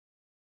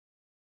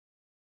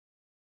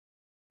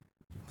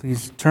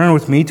Please turn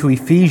with me to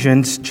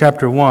Ephesians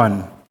chapter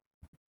 1.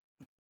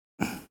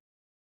 I'll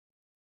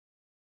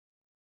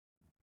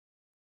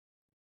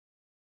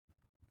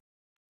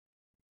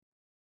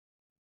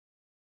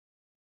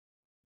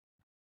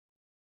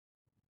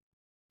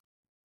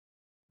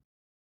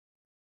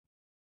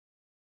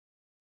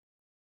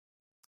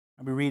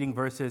be reading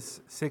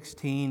verses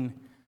 16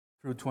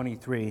 through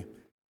 23,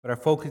 but our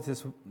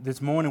focus this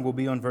morning will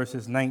be on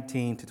verses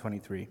 19 to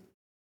 23.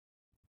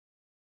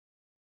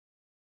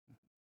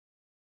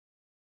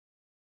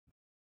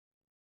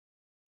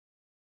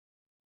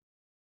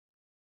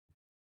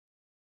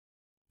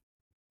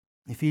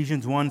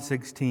 Ephesians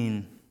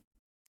 1:16.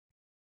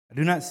 I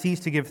do not cease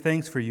to give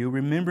thanks for you,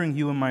 remembering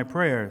you in my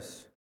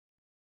prayers,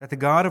 that the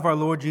God of our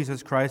Lord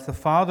Jesus Christ, the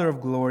Father of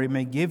glory,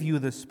 may give you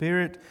the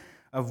spirit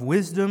of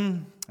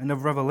wisdom and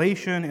of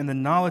revelation in the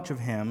knowledge of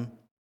Him,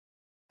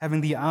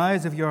 having the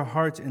eyes of your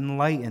hearts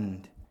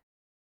enlightened,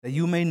 that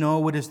you may know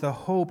what is the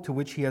hope to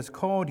which He has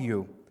called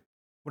you,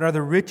 what are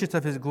the riches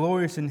of His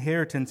glorious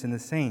inheritance in the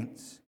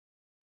saints,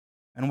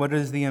 and what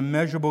is the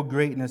immeasurable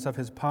greatness of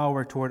His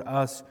power toward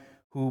us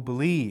who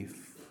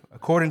believe,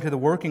 according to the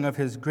working of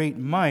His great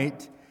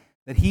might,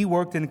 that He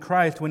worked in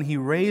Christ when He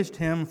raised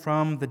Him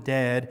from the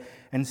dead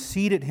and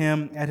seated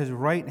Him at His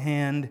right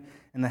hand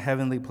in the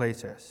heavenly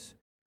places,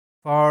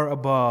 far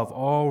above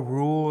all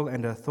rule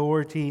and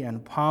authority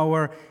and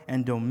power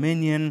and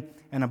dominion,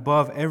 and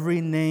above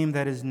every name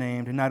that is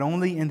named, not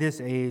only in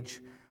this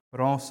age, but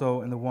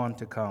also in the one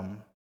to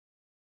come.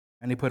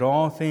 And He put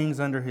all things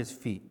under His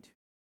feet,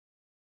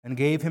 and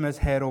gave Him as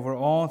head over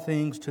all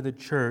things to the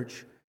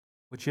church,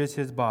 which is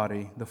His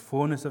body, the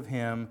fullness of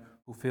Him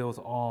who fills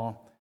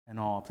all in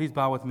all. Please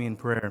bow with me in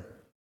prayer.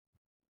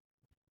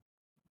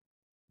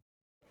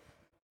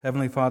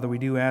 Heavenly Father, we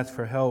do ask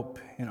for help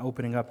in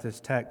opening up this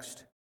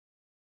text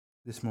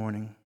this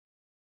morning.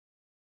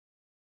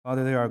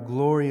 Father, there are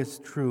glorious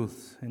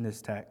truths in this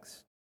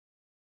text.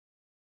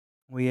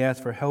 We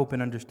ask for help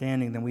in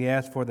understanding them. We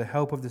ask for the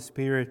help of the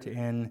Spirit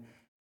in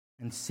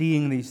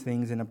seeing these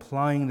things and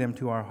applying them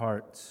to our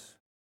hearts.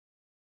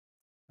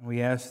 And we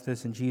ask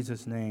this in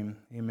Jesus' name.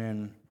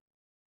 Amen.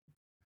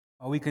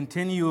 We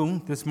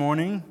continue this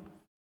morning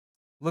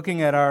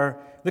looking at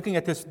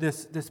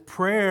this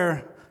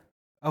prayer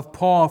of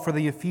Paul for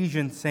the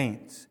Ephesian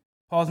saints.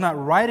 Paul's not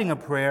writing a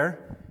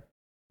prayer,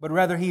 but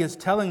rather he is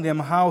telling them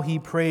how he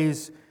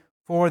prays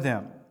for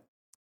them.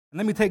 And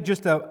let me take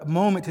just a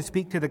moment to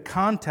speak to the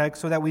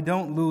context so that we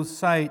don't lose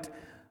sight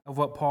of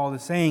what Paul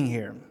is saying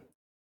here.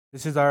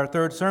 This is our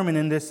third sermon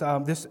in this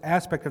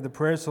aspect of the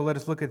prayer, so let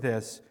us look at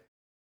this.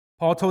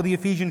 Paul told the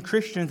Ephesian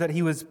Christians that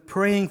he was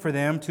praying for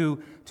them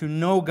to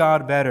know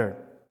God better,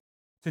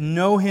 to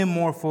know Him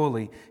more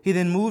fully. He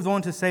then moved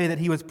on to say that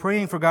he was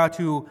praying for God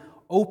to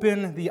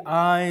open the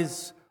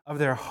eyes of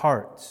their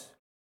hearts.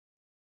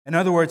 In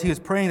other words, he was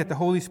praying that the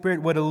Holy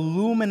Spirit would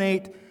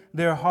illuminate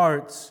their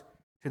hearts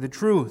to the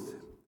truth.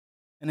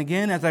 And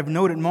again, as I've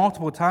noted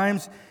multiple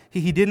times,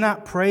 he did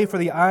not pray for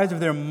the eyes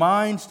of their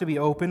minds to be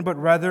opened, but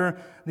rather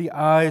the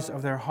eyes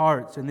of their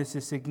hearts. And this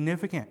is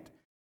significant.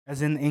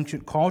 As in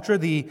ancient culture,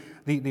 the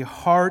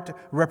heart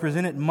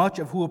represented much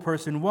of who a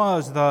person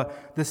was,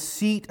 the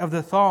seat of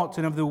the thoughts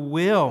and of the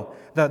will,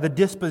 the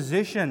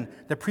disposition,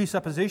 the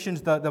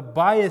presuppositions, the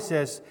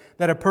biases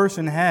that a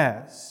person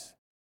has.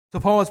 So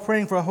Paul is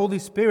praying for a Holy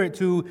Spirit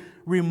to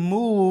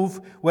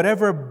remove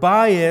whatever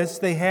bias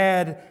they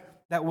had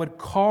that would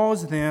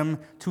cause them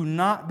to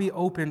not be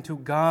open to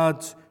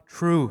God's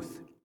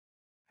truth.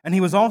 And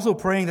he was also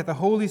praying that the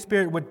Holy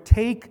Spirit would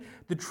take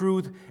the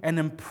truth and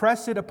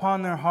impress it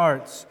upon their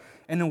hearts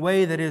in a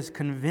way that is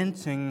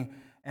convincing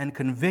and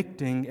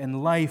convicting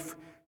and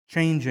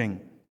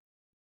life-changing.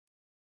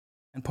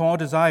 And Paul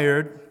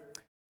desired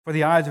for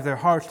the eyes of their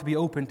hearts to be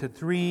open to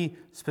three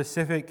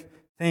specific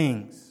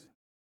things.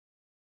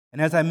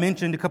 And as I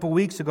mentioned a couple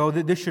weeks ago,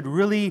 that this should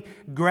really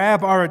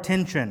grab our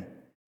attention.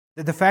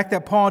 That the fact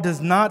that Paul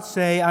does not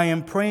say, I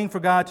am praying for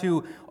God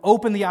to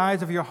open the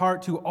eyes of your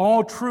heart to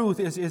all truth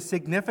is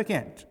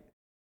significant.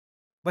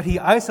 But he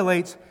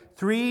isolates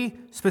three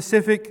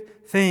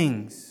specific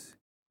things,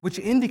 which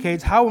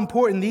indicates how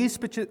important these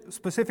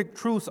specific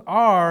truths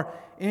are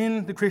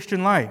in the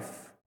Christian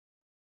life.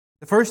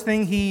 The first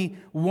thing he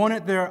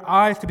wanted their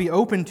eyes to be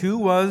open to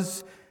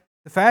was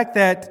the fact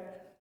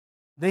that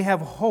they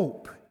have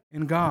hope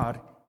in God.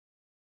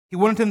 He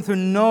wanted them to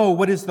know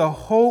what is the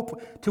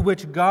hope to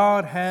which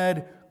God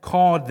had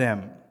called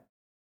them.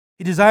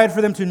 He desired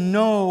for them to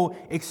know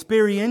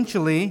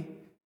experientially,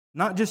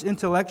 not just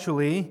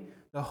intellectually,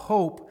 the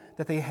hope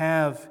that they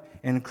have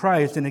in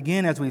Christ. And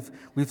again, as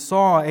we've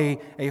saw,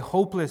 a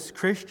hopeless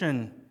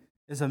Christian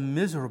is a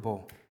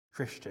miserable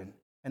Christian,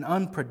 an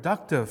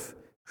unproductive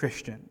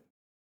Christian.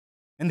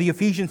 And the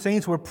Ephesian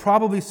saints were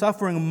probably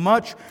suffering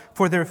much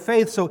for their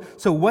faith,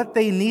 so what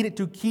they needed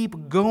to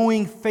keep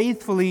going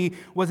faithfully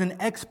was an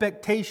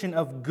expectation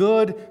of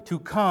good to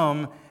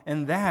come,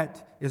 and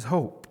that is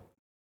hope.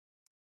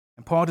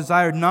 And Paul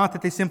desired not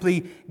that they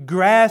simply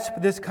grasp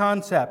this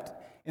concept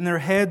in their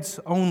heads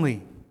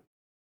only,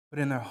 but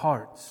in their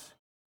hearts.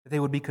 that they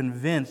would be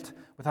convinced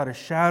without a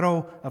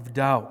shadow of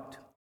doubt.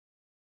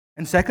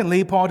 And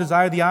secondly, Paul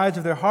desired the eyes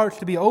of their hearts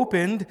to be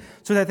opened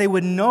so that they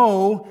would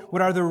know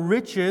what are the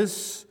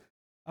riches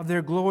of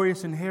their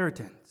glorious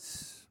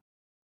inheritance.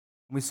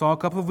 We saw a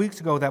couple of weeks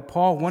ago that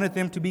Paul wanted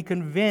them to be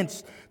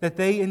convinced that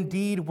they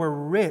indeed were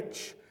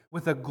rich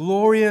with a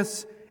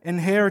glorious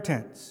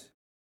inheritance.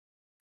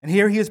 And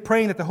here he is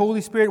praying that the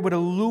Holy Spirit would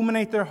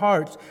illuminate their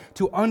hearts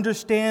to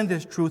understand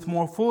this truth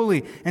more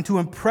fully and to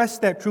impress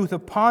that truth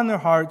upon their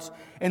hearts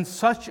in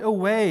such a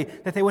way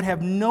that they would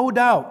have no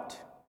doubt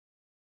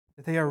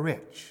that they are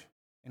rich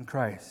in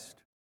Christ.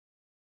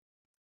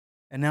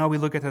 And now we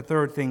look at the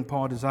third thing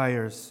Paul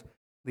desires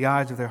the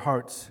eyes of their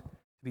hearts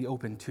to be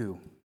open to.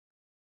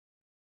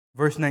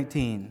 Verse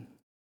 19,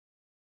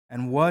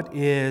 and what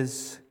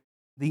is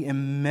the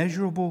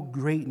immeasurable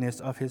greatness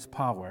of His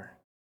power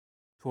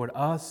toward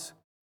us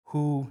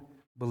who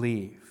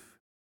believe?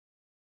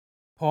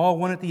 Paul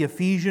wanted the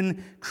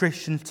Ephesian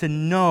Christians to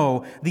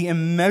know the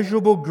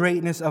immeasurable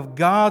greatness of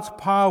God's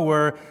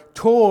power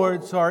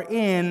towards or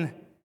in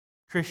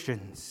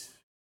Christians.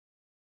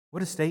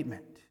 What a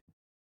statement.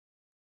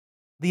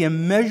 The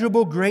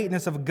immeasurable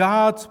greatness of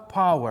God's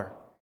power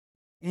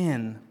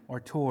in or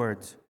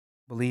towards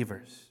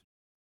believers.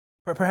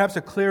 Perhaps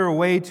a clearer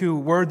way to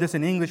word this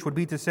in English would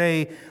be to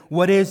say,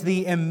 what is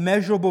the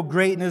immeasurable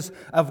greatness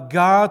of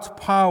God's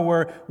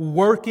power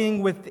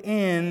working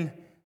within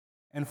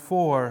and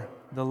for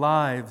the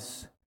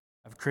lives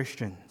of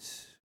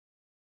Christians?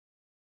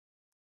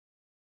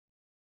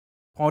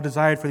 Paul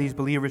desired for these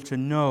believers to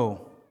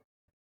know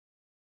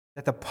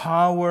that the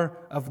power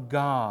of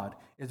God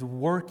is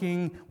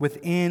working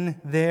within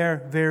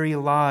their very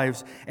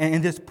lives.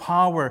 And this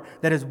power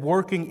that is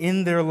working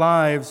in their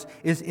lives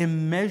is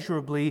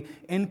immeasurably,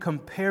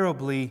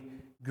 incomparably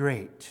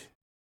great.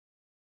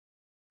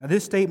 Now,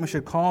 this statement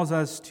should cause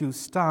us to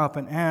stop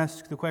and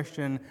ask the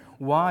question,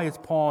 why is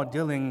Paul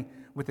dealing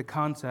with the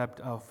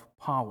concept of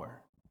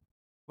power?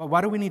 Well,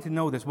 why do we need to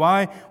know this?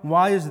 Why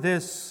is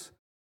this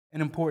an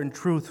important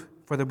truth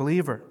for the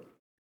believer?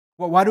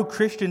 Well, why do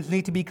Christians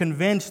need to be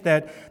convinced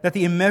that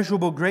the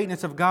immeasurable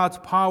greatness of God's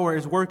power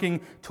is working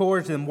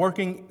towards them,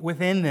 working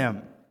within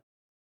them?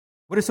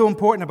 What is so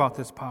important about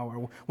this power?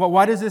 Well,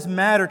 why does this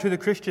matter to the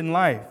Christian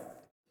life?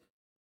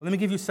 Let me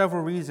give you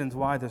several reasons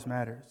why this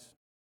matters.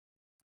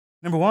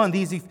 Number one,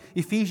 these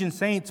Ephesian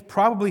saints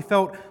probably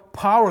felt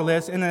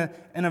powerless in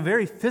a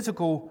very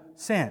physical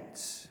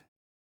sense.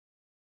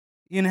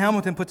 Ian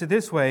Hamilton puts it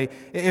this way: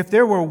 if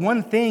there were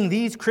one thing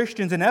these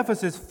Christians in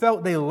Ephesus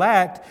felt they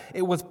lacked,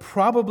 it was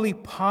probably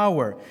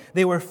power.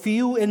 They were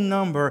few in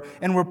number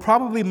and were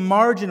probably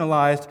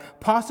marginalized.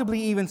 Possibly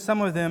even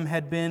some of them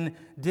had been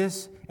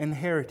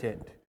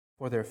disinherited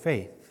for their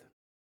faith.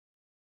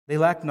 They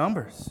lacked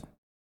numbers.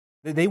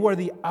 They were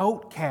the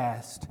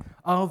outcast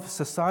of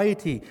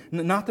society,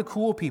 not the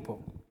cool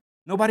people.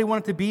 Nobody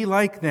wanted to be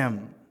like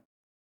them.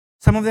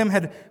 Some of them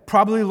had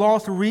probably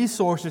lost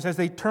resources as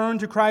they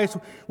turned to Christ,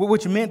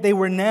 which meant they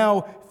were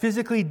now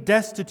physically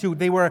destitute.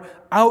 They were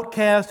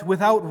outcast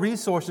without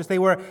resources. They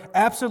were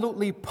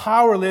absolutely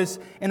powerless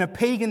in a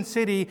pagan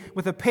city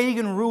with a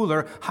pagan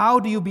ruler. How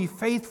do you be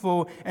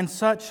faithful in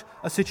such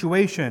a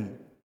situation?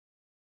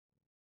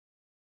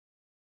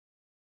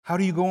 How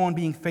do you go on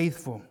being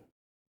faithful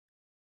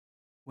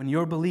when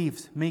your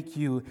beliefs make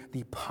you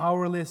the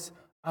powerless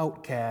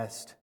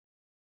outcast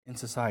in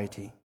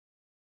society?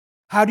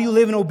 How do you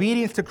live in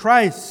obedience to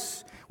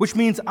Christ, which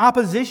means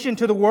opposition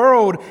to the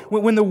world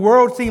when the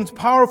world seems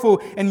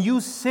powerful and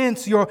you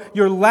sense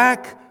your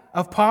lack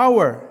of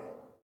power?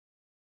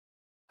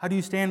 How do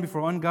you stand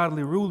before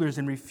ungodly rulers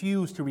and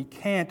refuse to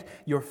recant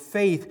your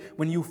faith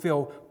when you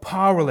feel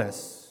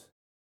powerless?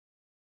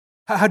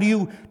 How do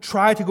you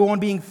try to go on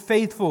being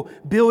faithful,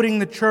 building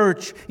the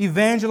church,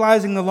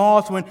 evangelizing the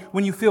lost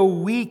when you feel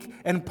weak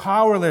and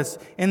powerless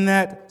in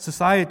that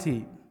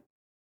society?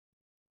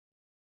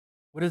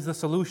 What is the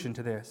solution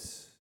to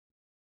this?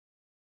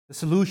 The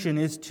solution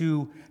is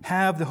to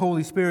have the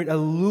Holy Spirit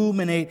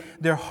illuminate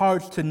their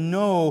hearts to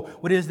know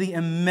what is the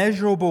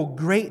immeasurable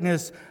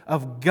greatness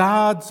of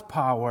God's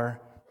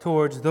power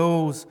towards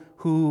those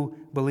who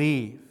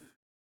believe.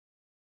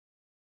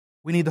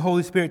 We need the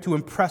Holy Spirit to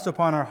impress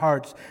upon our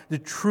hearts the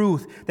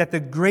truth that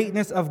the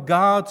greatness of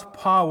God's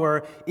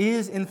power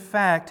is in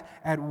fact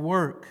at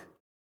work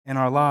in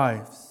our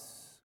lives.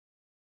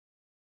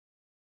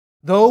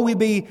 Though we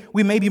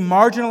may be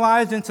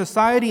marginalized in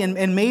society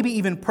and maybe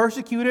even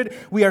persecuted,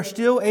 we are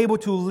still able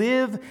to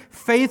live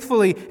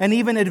faithfully and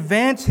even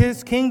advance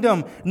His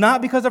kingdom,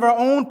 not because of our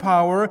own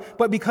power,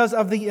 but because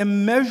of the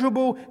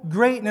immeasurable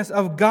greatness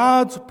of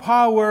God's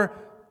power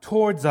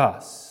towards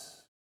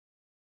us.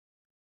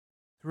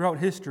 Throughout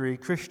history,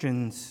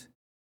 Christians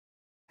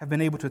have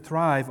been able to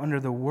thrive under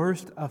the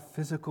worst of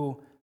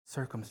physical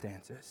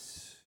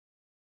circumstances,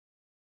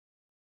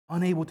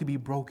 unable to be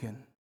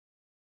broken.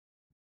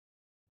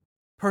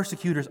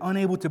 Persecutors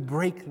unable to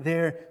break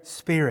their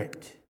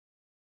spirit.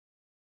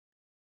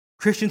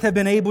 Christians have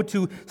been able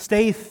to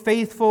stay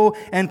faithful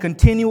and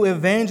continue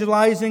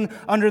evangelizing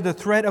under the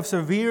threat of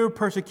severe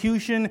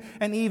persecution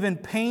and even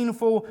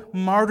painful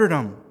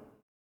martyrdom.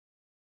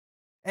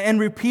 And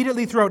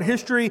repeatedly throughout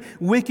history,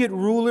 wicked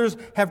rulers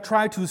have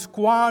tried to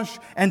squash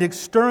and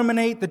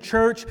exterminate the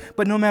church,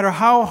 but no matter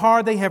how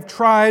hard they have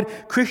tried,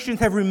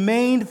 Christians have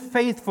remained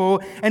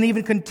faithful and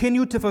even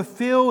continued to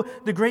fulfill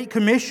the Great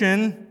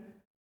Commission,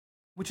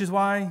 which is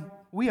why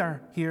we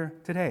are here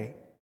today.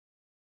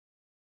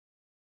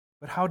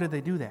 But how did they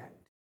do that?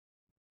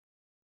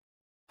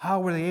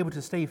 How were they able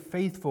to stay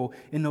faithful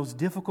in those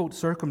difficult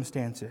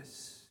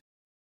circumstances?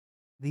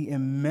 The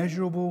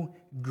immeasurable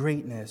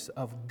greatness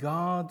of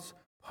God's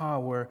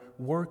power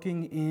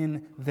working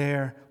in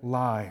their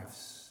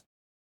lives.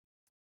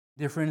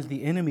 Dear friends,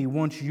 the enemy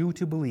wants you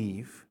to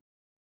believe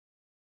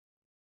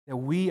that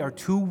we are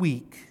too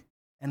weak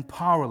and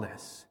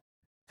powerless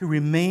to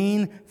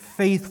remain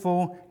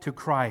faithful to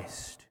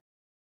Christ.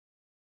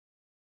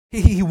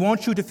 He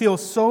wants you to feel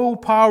so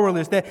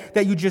powerless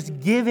that you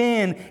just give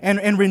in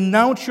and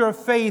renounce your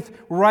faith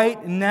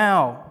right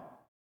now.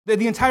 That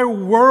the entire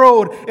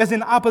world is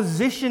in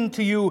opposition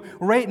to you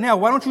right now.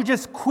 Why don't you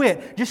just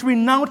quit? Just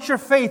renounce your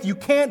faith. You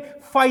can't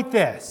fight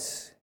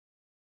this.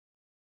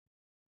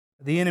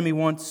 The enemy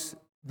wants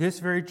this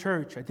very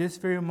church at this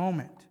very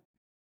moment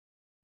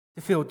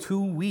to feel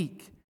too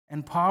weak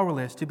and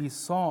powerless to be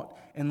salt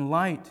and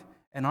light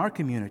in our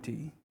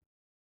community.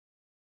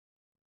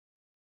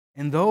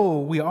 And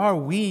though we are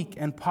weak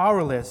and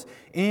powerless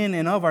in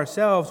and of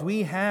ourselves,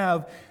 we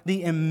have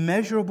the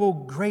immeasurable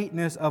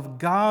greatness of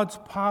God's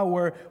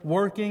power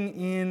working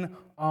in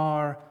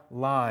our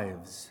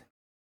lives.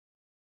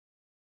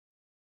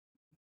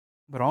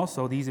 But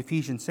also, these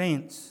Ephesian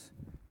saints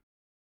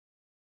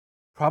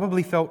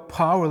probably felt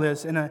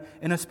powerless in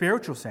a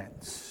spiritual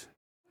sense.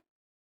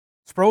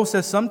 Sproul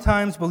says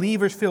sometimes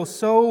believers feel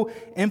so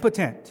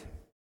impotent.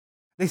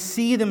 They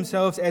see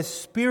themselves as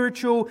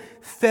spiritual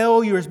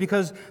failures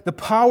because the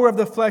power of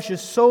the flesh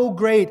is so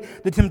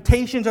great, the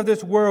temptations of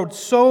this world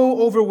so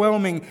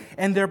overwhelming,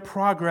 and their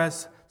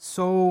progress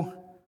so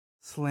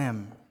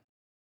slim.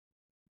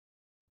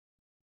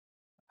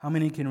 How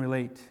many can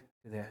relate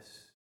to this?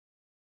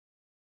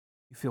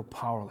 You feel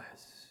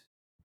powerless.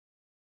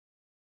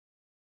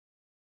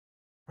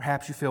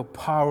 Perhaps you feel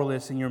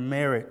powerless in your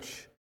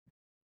marriage.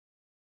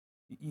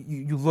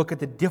 You look at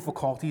the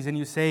difficulties and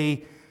you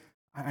say,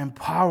 I'm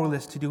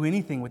powerless to do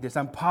anything with this.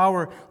 I'm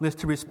powerless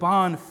to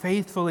respond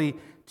faithfully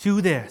to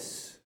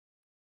this.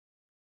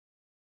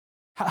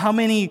 How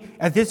many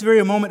at this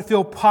very moment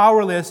feel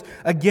powerless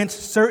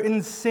against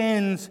certain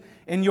sins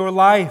in your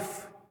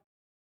life?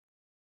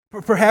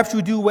 Perhaps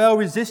you do well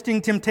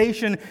resisting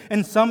temptation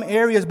in some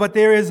areas, but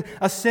there is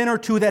a sin or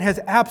two that has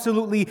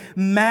absolutely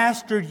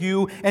mastered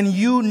you, and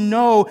you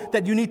know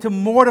that you need to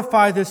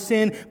mortify this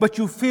sin, but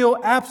you feel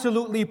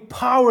absolutely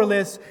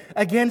powerless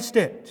against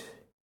it.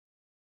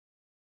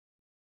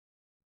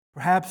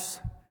 Perhaps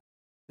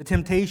the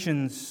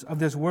temptations of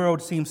this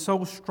world seem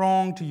so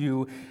strong to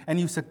you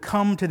and you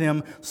succumb to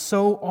them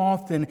so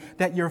often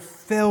that your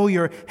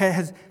failure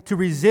to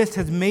resist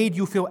has made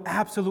you feel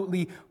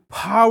absolutely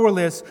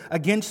powerless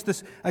against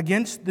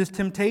this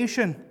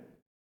temptation.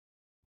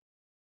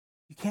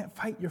 You can't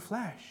fight your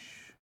flesh.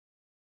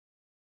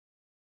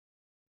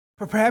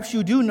 Perhaps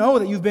you do know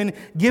that you've been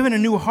given a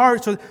new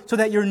heart so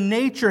that your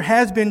nature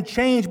has been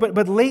changed,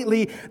 but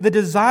lately the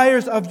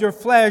desires of your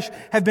flesh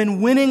have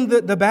been winning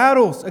the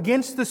battles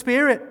against the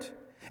Spirit.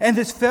 And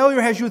this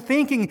failure has you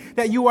thinking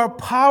that you are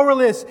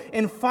powerless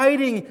in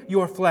fighting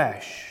your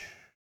flesh.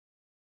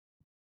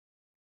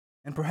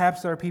 And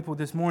perhaps there are people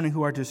this morning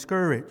who are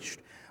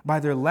discouraged by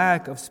their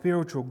lack of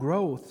spiritual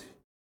growth.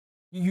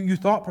 You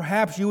thought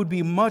perhaps you would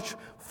be much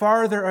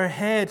farther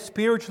ahead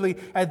spiritually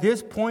at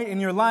this point in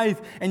your life,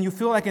 and you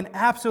feel like an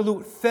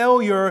absolute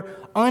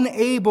failure,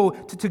 unable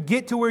to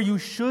get to where you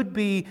should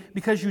be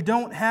because you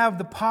don't have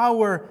the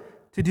power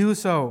to do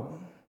so.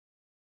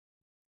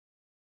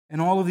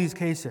 In all of these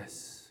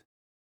cases,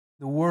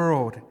 the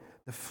world,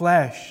 the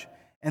flesh,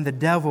 and the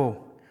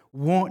devil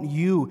want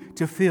you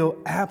to feel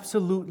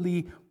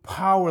absolutely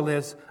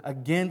powerless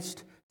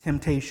against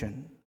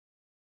temptation.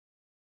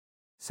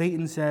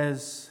 Satan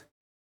says,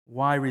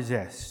 why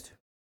resist?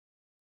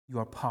 You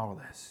are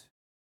powerless.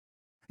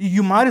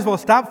 You might as well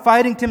stop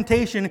fighting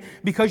temptation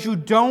because you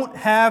don't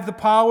have the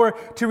power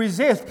to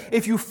resist.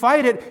 If you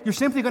fight it, you're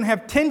simply going to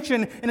have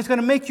tension and it's going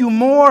to make you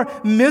more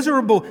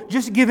miserable.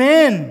 Just give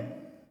in.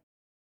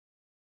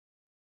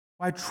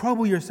 Why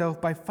trouble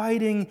yourself by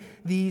fighting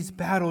these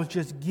battles?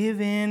 Just give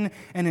in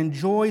and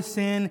enjoy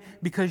sin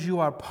because you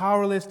are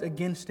powerless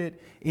against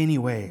it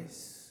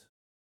anyways.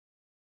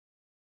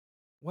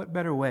 What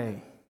better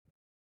way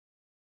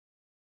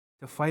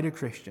to fight a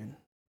Christian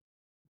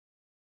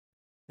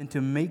than to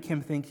make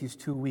him think he's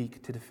too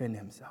weak to defend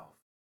himself?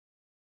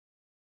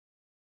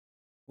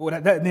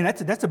 Well,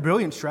 that's a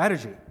brilliant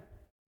strategy.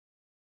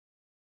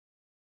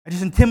 I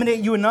just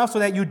intimidate you enough so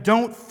that you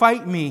don't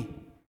fight me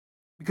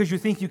because you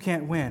think you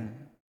can't win.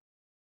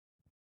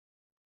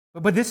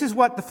 But this is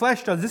what the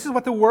flesh does. This is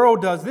what the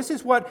world does. This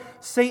is what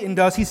Satan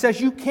does. He says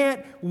you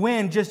can't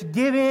win. Just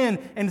give in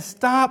and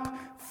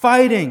stop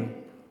fighting.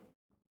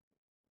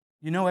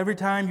 Every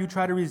time you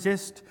try to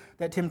resist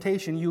that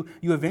temptation, you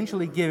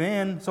eventually give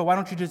in. So why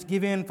don't you just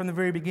give in from the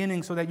very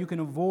beginning so that you can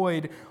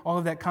avoid all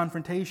of that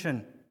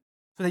confrontation,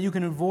 so that you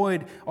can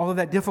avoid all of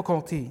that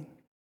difficulty?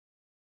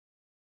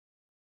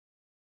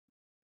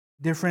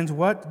 Dear friends,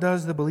 what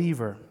does the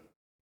believer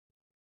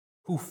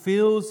who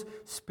feels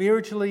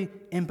spiritually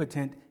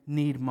impotent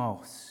need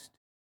most?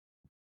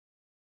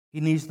 He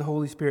needs the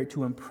Holy Spirit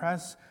to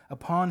impress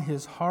upon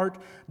his heart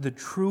the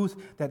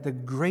truth that the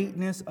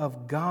greatness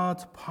of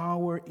God's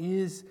power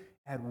is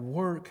at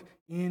work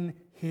in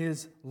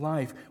his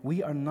life.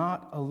 We are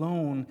not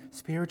alone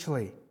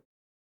spiritually.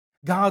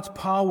 God's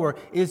power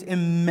is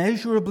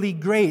immeasurably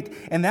great,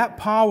 and that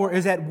power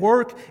is at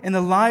work in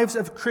the lives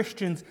of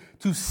Christians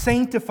to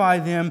sanctify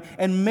them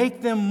and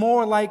make them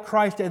more like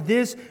Christ at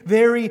this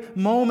very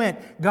moment.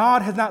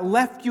 God has not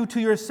left you to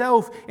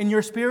yourself in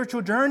your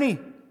spiritual journey.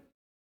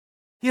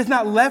 He has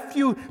not left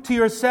you to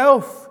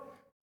yourself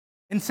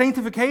in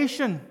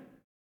sanctification.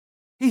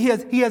 He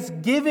has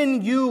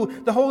given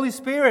you the Holy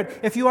Spirit.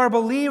 If you are a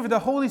believer, the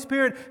Holy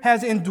Spirit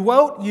has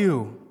indwelt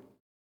you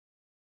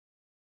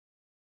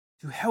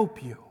to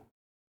help you,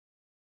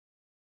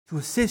 to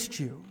assist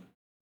you.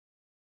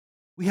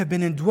 We have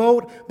been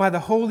indwelt by the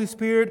Holy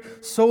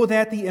Spirit so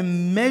that the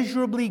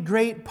immeasurably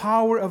great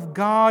power of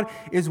God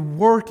is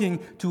working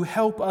to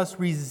help us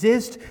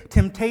resist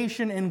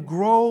temptation and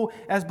grow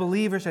as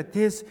believers at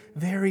this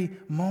very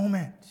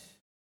moment.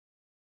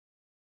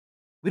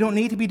 We don't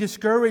need to be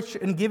discouraged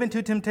and given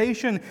to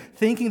temptation,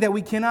 thinking that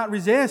we cannot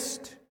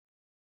resist.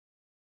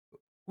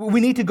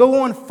 We need to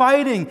go on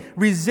fighting,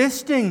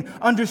 resisting,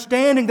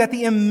 understanding that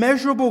the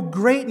immeasurable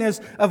greatness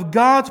of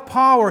God's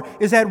power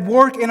is at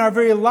work in our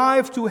very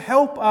lives to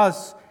help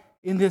us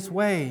in this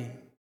way.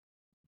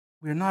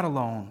 We are not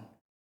alone.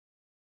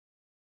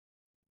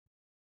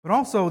 But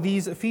also,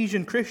 these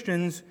Ephesian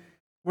Christians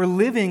were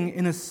living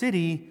in a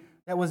city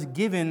that was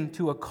given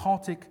to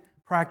occultic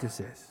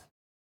practices.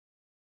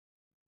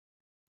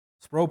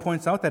 Sproul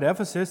points out that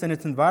Ephesus and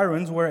its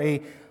environs were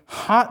a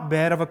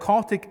hotbed of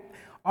occultic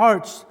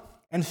arts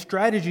and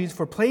strategies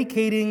for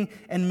placating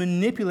and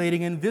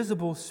manipulating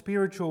invisible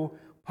spiritual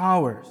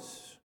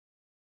powers.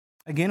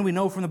 Again, we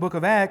know from the book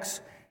of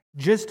Acts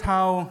just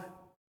how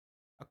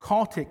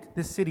occultic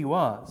this city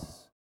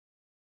was.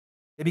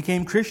 They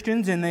became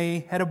Christians and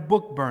they had a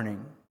book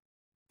burning.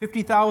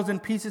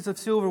 50,000 pieces of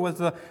silver was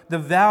the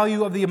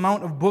value of the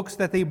amount of books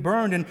that they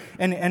burned.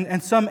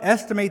 And some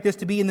estimate this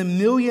to be in the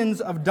millions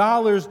of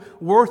dollars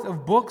worth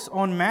of books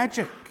on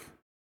magic.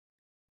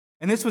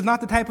 And this was not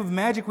the type of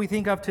magic we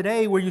think of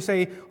today where you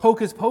say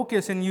hocus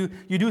pocus and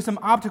you do some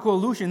optical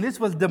illusion. This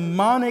was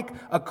demonic,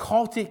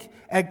 occultic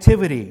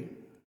activity.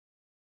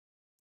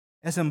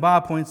 S.M.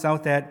 Bob points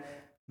out that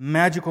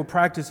magical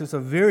practices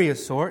of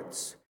various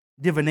sorts,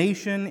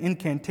 divination,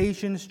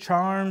 incantations,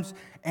 charms,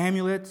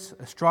 amulets,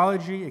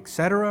 astrology,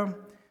 etc.,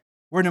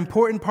 were an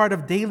important part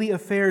of daily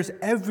affairs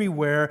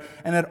everywhere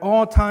and at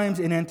all times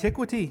in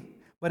antiquity,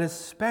 but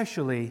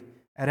especially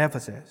at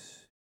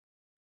Ephesus.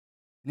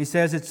 And he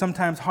says it's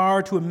sometimes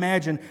hard to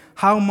imagine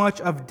how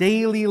much of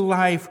daily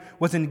life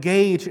was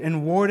engaged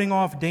in warding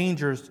off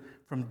dangers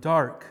from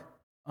dark,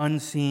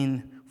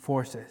 unseen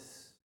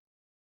forces.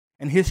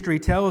 And history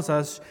tells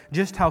us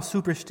just how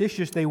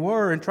superstitious they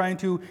were in trying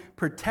to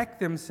protect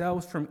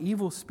themselves from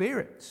evil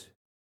spirits.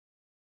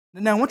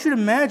 Now, I want you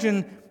to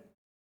imagine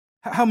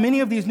how many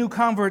of these new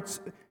converts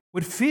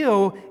would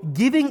feel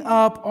giving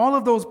up all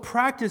of those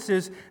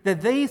practices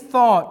that they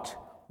thought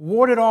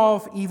warded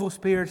off evil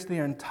spirits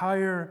their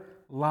entire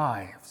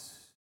lives.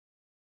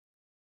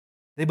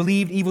 They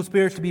believed evil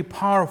spirits to be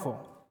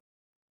powerful.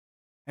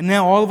 And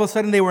now all of a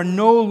sudden they were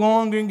no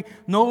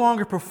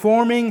longer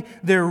performing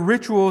their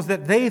rituals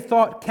that they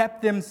thought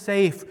kept them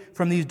safe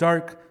from these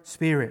dark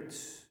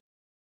spirits.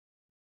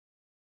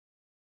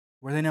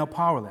 Were they now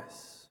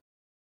powerless?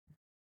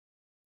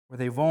 Were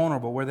they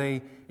vulnerable? Were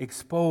they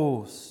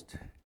exposed?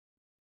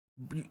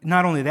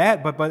 Not only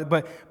that,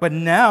 but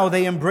now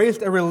they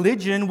embraced a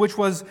religion which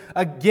was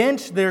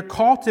against their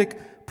cultic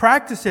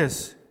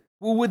practices.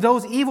 Would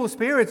those evil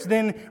spirits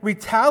then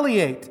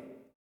retaliate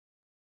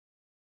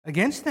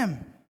against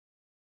them?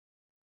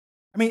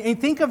 I mean, and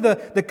think of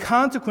the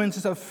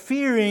consequences of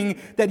fearing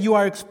that you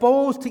are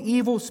exposed to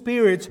evil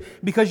spirits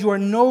because you are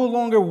no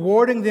longer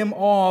warding them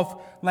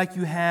off like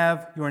you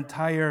have your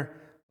entire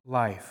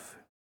life.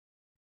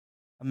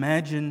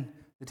 Imagine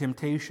the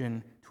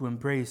temptation to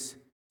embrace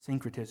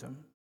syncretism.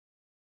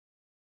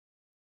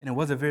 And it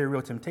was a very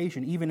real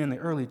temptation. Even in the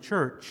early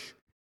church,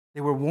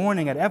 they were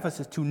warning at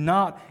Ephesus to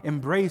not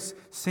embrace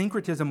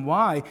syncretism.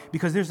 Why?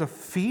 Because there's a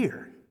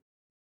fear.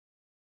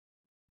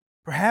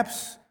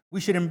 Perhaps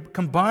we should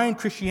combine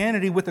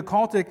Christianity with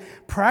occultic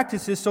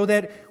practices so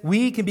that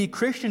we can be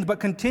Christians but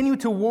continue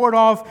to ward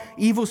off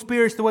evil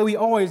spirits the way we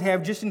always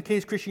have, just in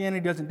case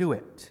Christianity doesn't do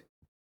it.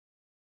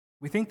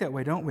 We think that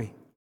way, don't we?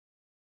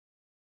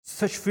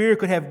 Such fear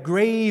could have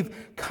grave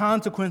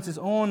consequences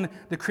on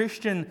the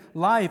Christian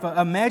life.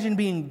 Imagine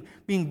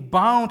being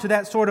bound to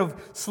that sort of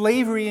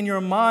slavery in your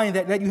mind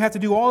that you have to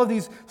do all of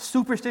these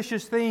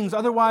superstitious things.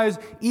 Otherwise,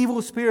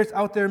 evil spirits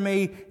out there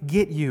may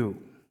get you.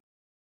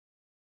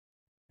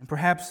 And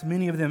perhaps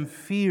many of them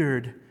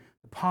feared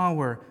the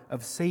power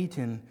of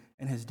Satan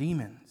and his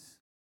demons.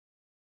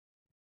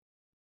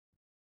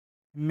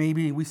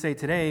 Maybe we say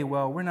today,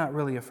 well, we're not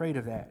really afraid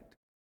of that.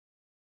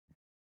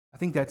 I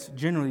think that's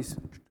generally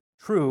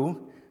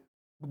true,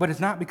 but it's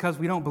not because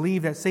we don't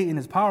believe that Satan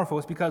is powerful.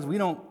 It's because we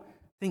don't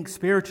think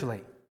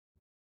spiritually.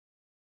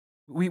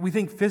 We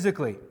think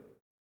physically.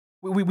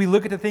 We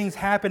look at the things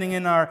happening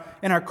in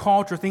our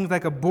culture, things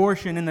like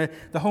abortion and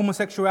the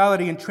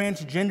homosexuality and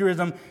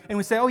transgenderism, and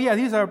we say, oh yeah,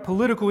 these are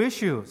political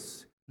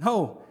issues.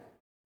 No,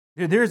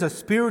 there's a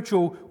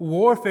spiritual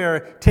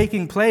warfare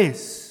taking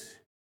place.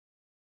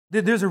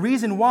 There's a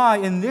reason why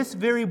in this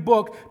very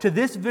book, to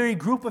this very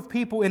group of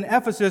people in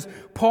Ephesus,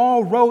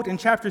 Paul wrote in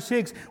chapter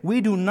 6, we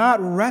do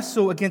not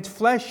wrestle against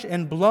flesh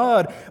and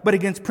blood, but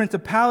against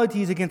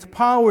principalities, against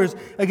powers,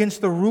 against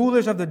the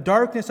rulers of the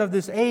darkness of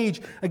this age,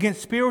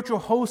 against spiritual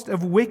hosts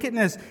of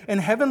wickedness in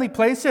heavenly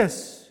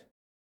places.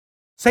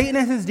 Satan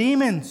and his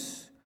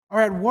demons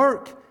are at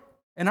work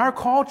in our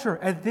culture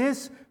at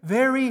this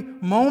very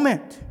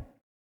moment.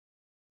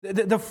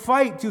 The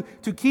fight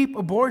to keep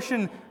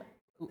abortion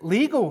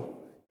legal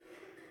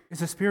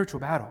is a spiritual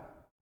battle.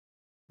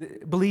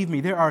 Believe me,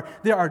 there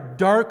are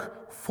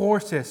dark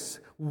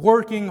forces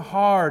working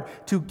hard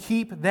to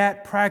keep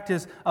that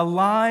practice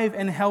alive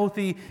and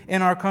healthy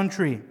in our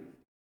country.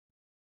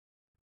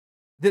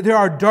 There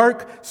are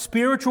dark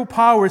spiritual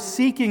powers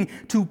seeking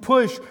to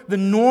push the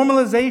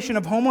normalization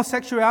of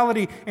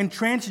homosexuality and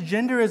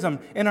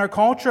transgenderism in our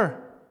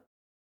culture.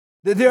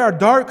 There are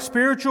dark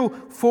spiritual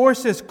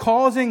forces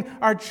causing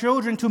our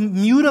children to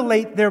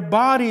mutilate their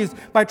bodies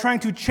by trying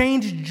to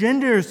change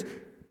genders.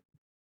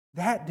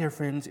 That, dear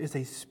friends, is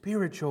a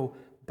spiritual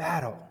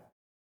battle.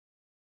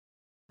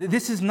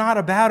 This is not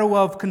a battle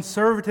of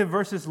conservative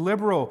versus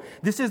liberal.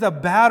 This is a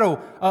battle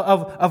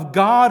of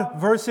God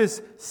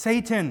versus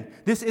Satan.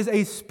 This is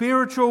a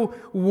spiritual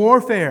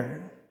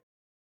warfare.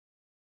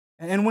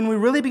 And when we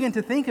really begin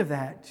to think of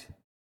that,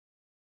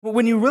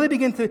 when you really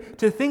begin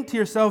to think to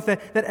yourself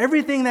that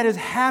everything that is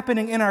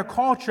happening in our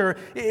culture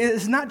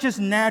is not just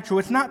natural,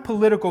 it's not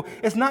political,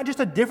 it's not just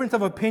a difference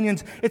of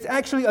opinions, it's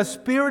actually a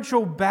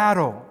spiritual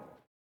battle.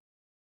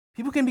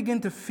 People can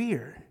begin to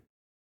fear,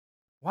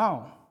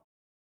 wow,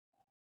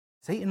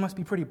 Satan must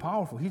be pretty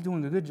powerful. He's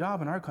doing a good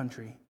job in our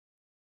country.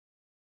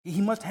 He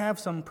must have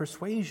some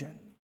persuasion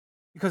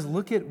because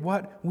look at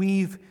what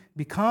we've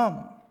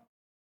become.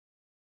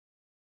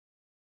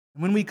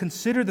 When we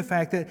consider the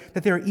fact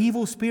that there are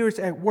evil spirits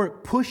at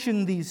work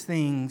pushing these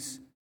things,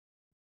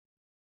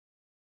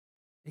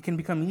 it can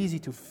become easy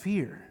to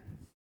fear.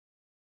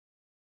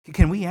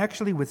 Can we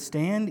actually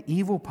withstand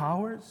evil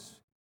powers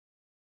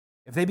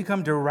if they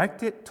become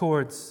directed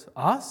towards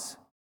us?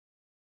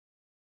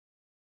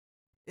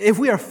 If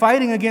we are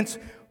fighting against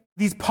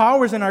these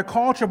powers in our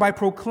culture by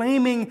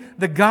proclaiming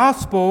the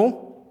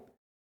gospel,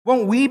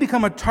 won't we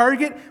become a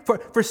target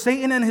for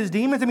Satan and his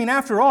demons? I mean,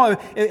 after all,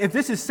 if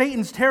this is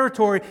Satan's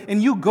territory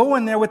and you go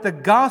in there with the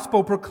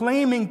gospel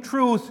proclaiming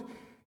truth,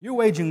 you're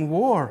waging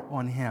war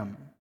on him.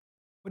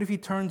 What if he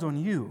turns on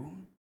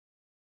you?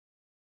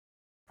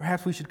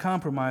 Perhaps we should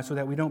compromise so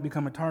that we don't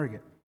become a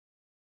target.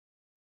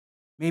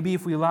 Maybe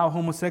if we allow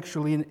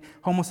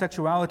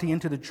homosexuality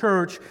into the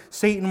church,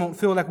 Satan won't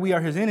feel like we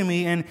are his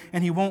enemy and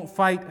he won't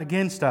fight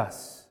against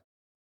us.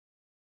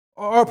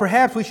 Or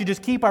perhaps we should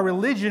just keep our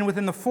religion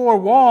within the four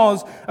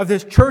walls of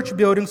this church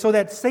building so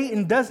that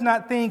Satan does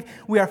not think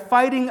we are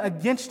fighting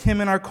against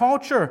him in our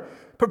culture.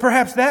 But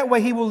perhaps that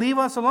way he will leave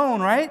us alone,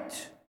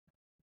 right?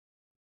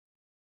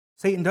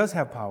 Satan does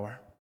have power.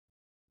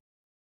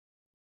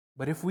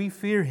 But if we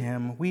fear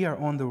him, we are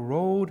on the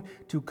road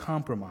to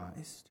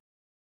compromise,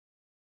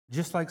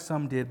 just like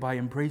some did by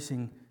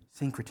embracing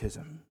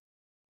syncretism.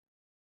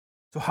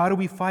 So how do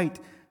we fight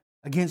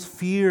against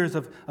fears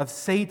of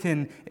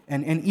Satan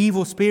and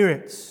evil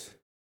spirits?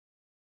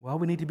 Well,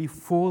 we need to be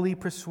fully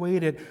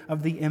persuaded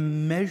of the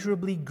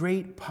immeasurably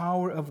great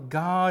power of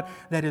God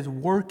that is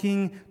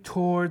working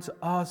towards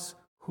us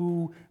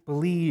who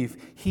believe.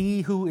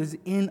 He who is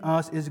in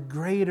us is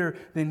greater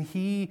than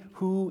he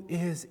who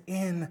is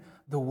in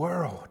the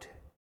world.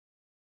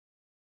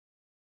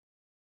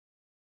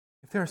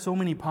 If there are so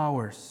many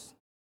powers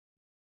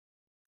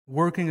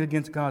working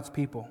against God's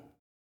people,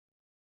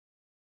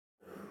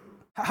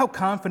 how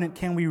confident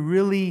can we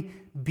really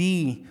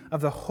be of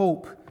the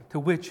hope to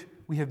which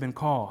we have been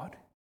called?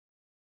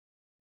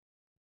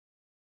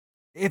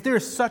 If there are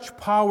such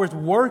powers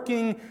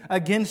working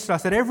against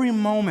us at every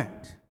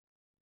moment,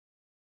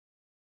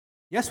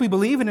 yes, we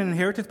believe in an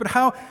inheritance, but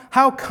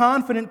how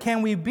confident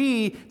can we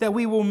be that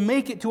we will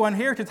make it to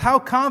inheritance? How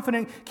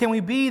confident can we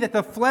be that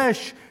the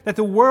flesh, that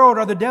the world,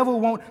 or the devil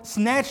won't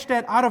snatch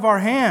that out of our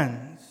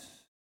hands?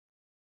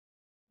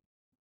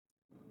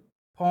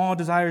 Paul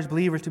desires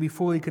believers to be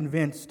fully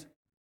convinced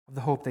of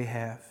the hope they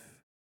have.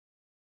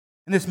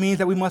 And this means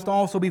that we must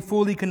also be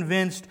fully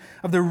convinced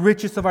of the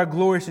riches of our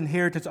glorious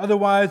inheritance.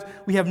 Otherwise,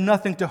 we have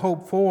nothing to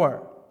hope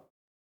for.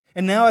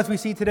 And now, as we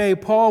see today,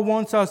 Paul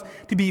wants us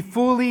to be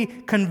fully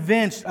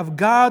convinced of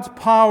God's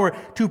power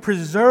to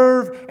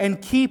preserve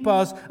and keep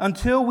us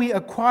until we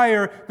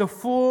acquire the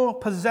full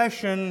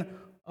possession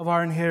of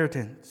our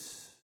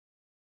inheritance.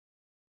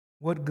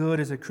 What good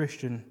is a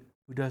Christian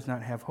who does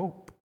not have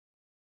hope?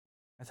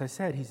 As I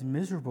said, he's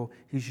miserable,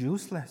 he's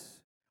useless.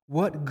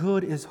 What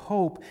good is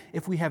hope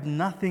if we have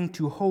nothing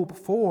to hope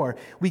for?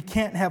 We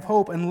can't have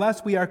hope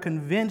unless we are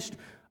convinced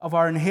of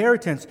our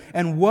inheritance.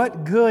 And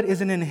what good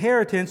is an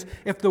inheritance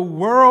if the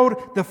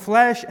world, the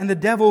flesh, and the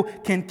devil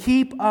can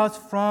keep us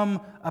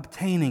from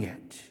obtaining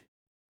it?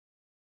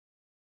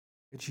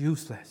 It's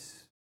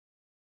useless.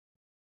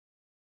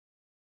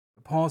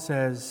 But Paul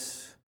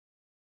says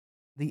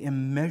the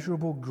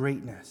immeasurable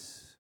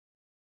greatness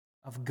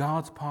of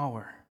God's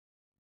power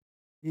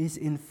is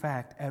in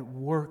fact at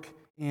work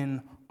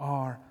in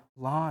our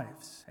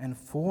lives and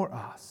for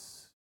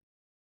us.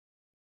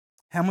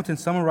 Hamilton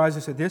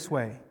summarizes it this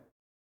way: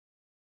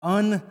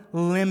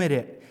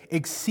 unlimited,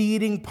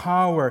 exceeding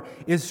power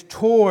is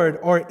toward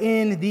or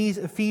in these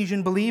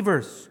Ephesian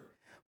believers.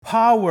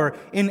 Power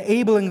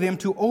enabling them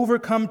to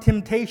overcome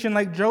temptation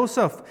like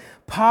Joseph.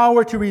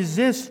 Power to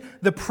resist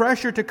the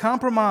pressure to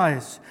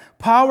compromise.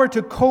 Power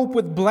to cope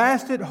with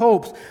blasted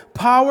hopes.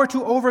 Power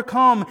to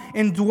overcome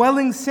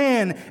indwelling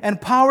sin.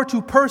 And power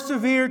to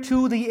persevere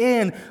to the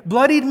end.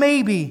 Bloodied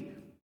maybe,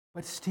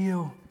 but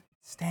still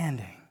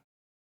standing.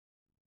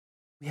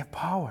 We have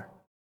power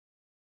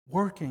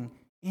working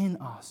in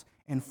us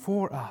and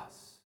for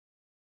us.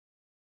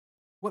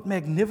 What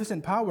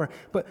magnificent power.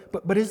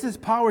 But is this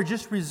power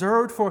just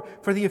reserved for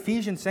the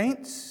Ephesian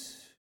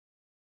saints?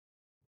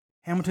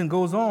 Hamilton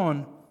goes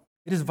on,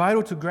 it is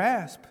vital to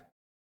grasp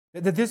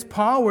that this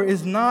power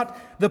is not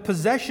the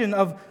possession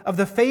of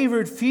the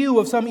favored few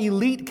of some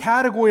elite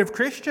category of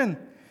Christian.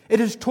 It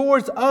is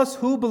towards us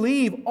who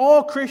believe.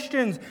 All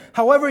Christians,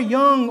 however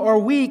young or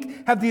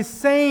weak, have the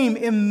same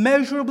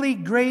immeasurably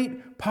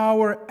great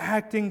power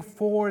acting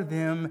for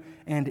them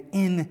and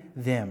in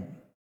them.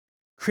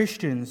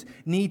 Christians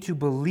need to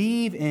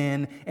believe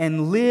in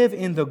and live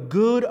in the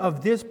good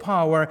of this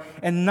power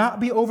and not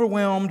be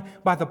overwhelmed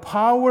by the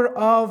power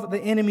of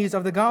the enemies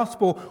of the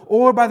gospel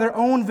or by their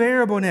own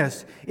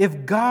variableness.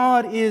 If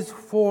God is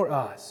for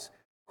us,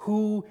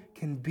 who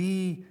can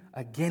be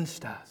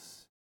against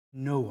us?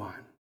 No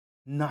one.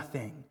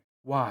 Nothing.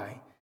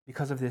 Why?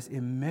 Because of this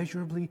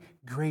immeasurably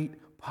great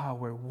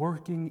power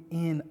working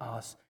in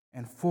us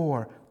and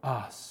for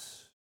us.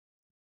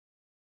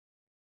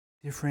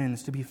 Dear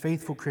friends, to be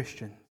faithful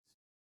Christians,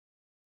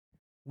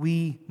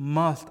 we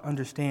must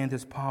understand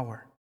this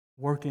power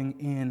working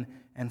in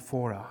and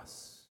for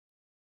us.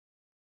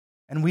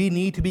 And we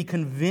need to be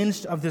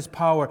convinced of this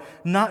power,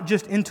 not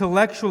just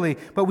intellectually,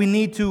 but we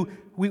need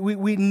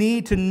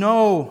to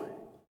know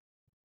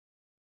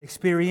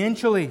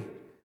experientially.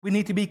 We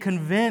need to be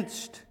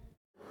convinced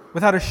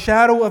without a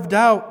shadow of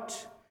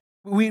doubt.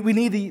 We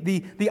need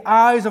the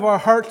eyes of our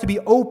hearts to be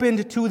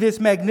opened to this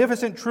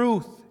magnificent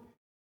truth.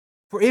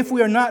 For if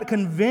we are not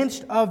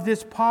convinced of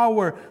this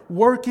power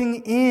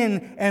working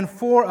in and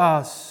for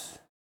us,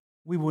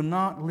 we will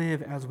not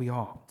live as we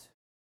ought.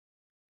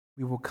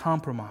 We will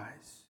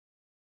compromise.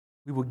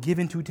 We will give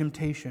into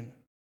temptation.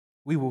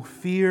 We will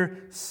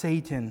fear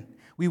Satan.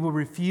 We will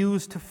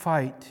refuse to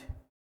fight.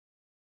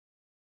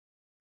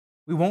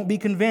 We won't be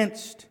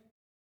convinced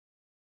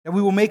that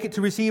we will make it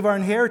to receive our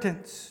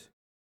inheritance.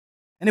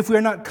 And if we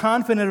are not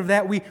confident of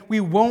that,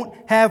 we won't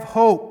have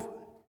hope.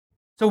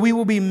 So we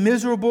will be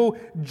miserable,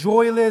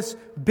 joyless,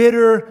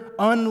 bitter,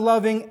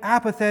 unloving,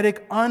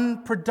 apathetic,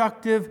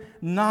 unproductive,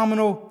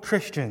 nominal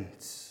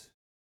Christians.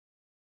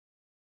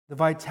 The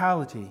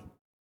vitality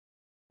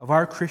of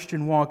our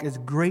Christian walk is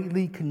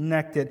greatly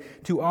connected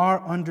to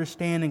our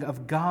understanding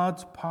of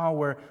God's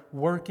power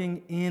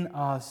working in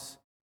us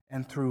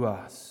and through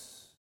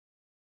us.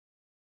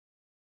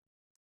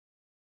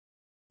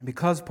 And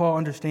because Paul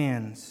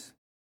understands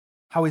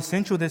how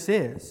essential this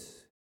is,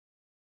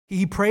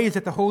 he prays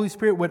that the Holy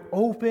Spirit would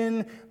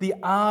open the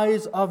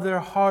eyes of their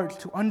hearts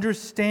to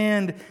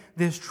understand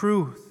this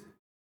truth.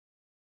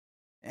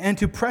 And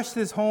to press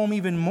this home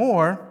even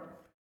more,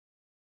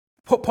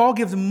 Paul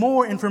gives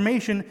more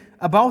information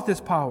about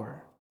this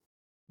power.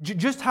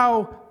 Just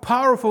how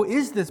powerful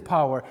is this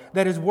power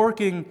that is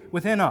working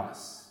within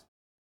us?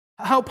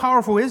 How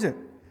powerful is it?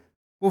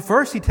 Well,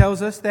 first he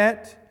tells us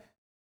that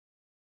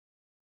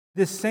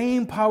this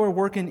same power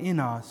working in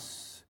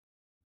us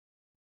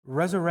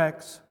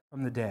resurrects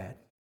from the dead.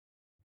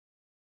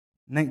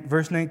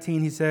 Verse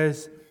 19, he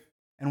says,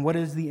 "And what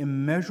is the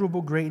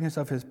immeasurable greatness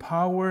of his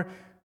power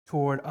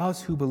toward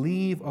us who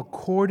believe,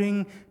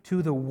 according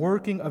to the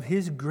working of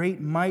his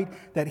great might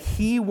that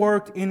he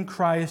worked in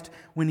Christ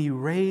when he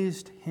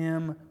raised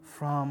him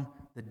from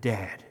the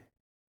dead."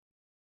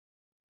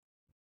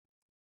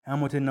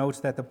 Hamilton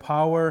notes that the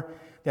power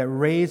that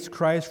raised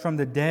Christ from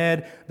the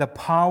dead, the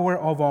power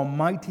of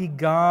Almighty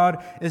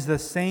God, is the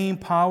same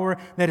power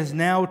that is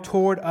now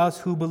toward us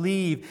who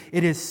believe.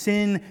 It is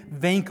sin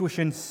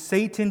vanquishing,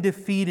 Satan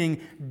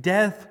defeating,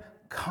 death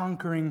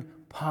conquering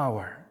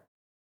power.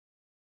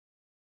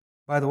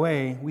 By the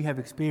way, we have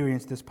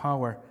experienced this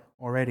power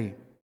already.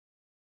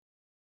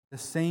 The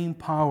same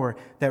power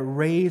that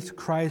raised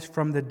Christ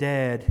from the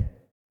dead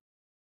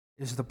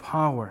is the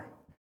power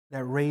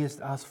that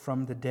raised us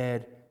from the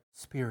dead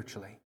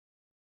spiritually.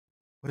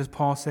 What does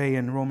Paul say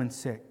in Romans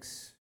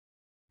 6?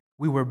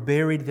 We were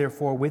buried,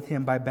 therefore, with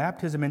him by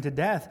baptism into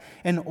death,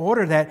 in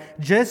order that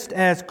just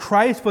as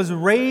Christ was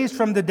raised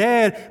from the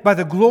dead by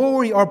the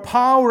glory or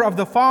power of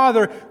the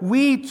Father,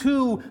 we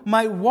too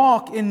might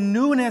walk in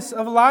newness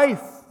of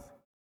life.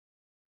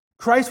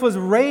 Christ was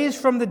raised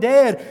from the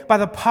dead by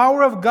the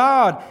power of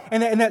God,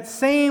 and that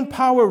same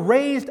power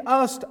raised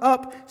us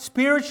up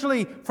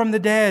spiritually from the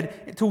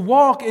dead to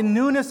walk in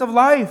newness of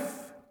life.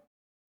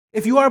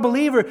 If you are a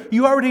believer,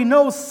 you already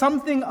know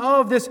something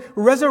of this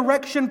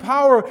resurrection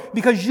power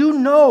because you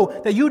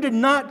know that you did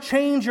not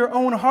change your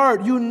own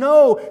heart. You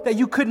know that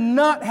you could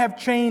not have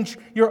changed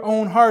your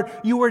own heart.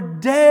 You were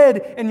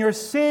dead in your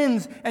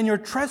sins and your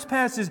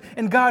trespasses,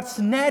 and God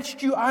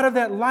snatched you out of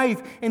that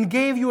life and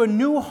gave you a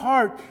new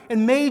heart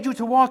and made you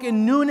to walk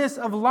in newness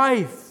of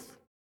life.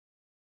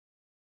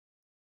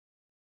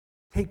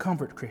 Take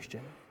comfort,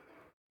 Christian.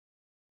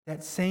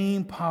 That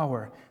same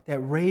power that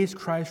raised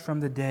Christ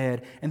from the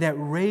dead and that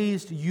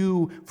raised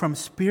you from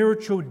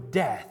spiritual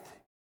death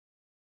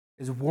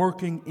is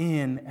working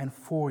in and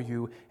for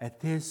you at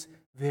this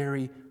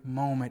very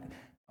moment.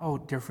 Oh,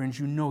 dear friends,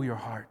 you know your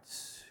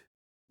hearts.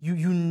 You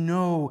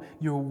know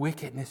your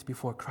wickedness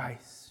before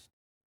Christ.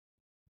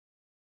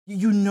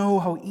 You know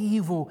how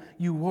evil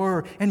you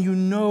were, and you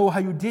know how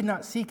you did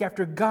not seek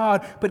after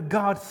God, but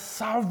God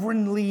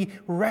sovereignly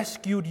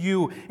rescued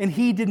you, and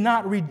He did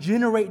not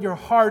regenerate your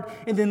heart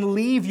and then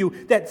leave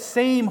you. That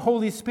same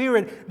Holy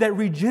Spirit that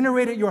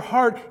regenerated your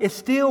heart is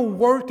still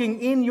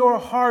working in your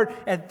heart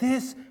at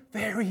this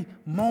very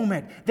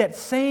moment. That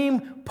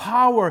same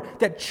power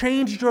that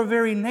changed your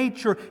very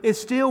nature is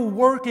still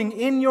working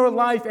in your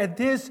life at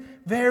this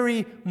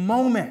very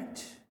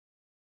moment.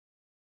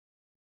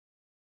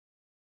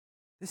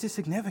 This is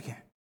significant.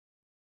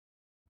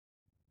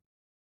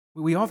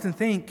 We often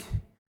think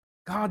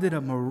God did a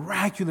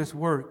miraculous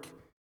work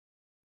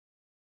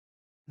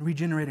in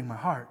regenerating my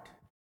heart,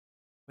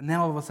 but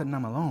now all of a sudden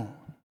I'm alone.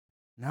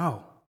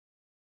 No.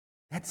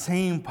 That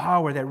same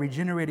power that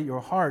regenerated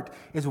your heart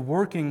is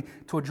working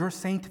towards your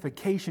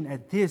sanctification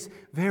at this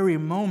very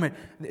moment.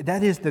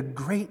 That is the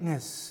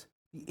greatness,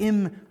 the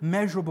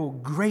immeasurable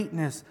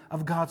greatness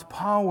of God's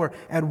power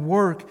at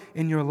work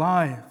in your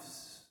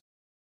lives.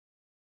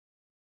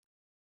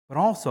 But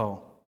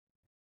also,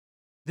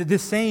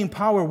 this same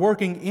power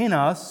working in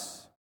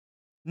us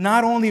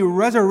not only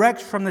resurrects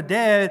from the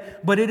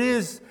dead, but it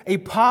is a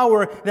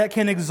power that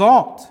can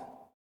exalt.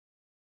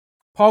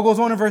 Paul goes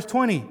on in verse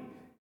 20,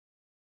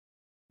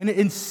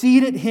 and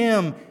seated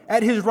him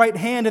at his right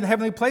hand in the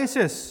heavenly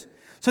places.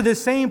 So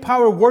this same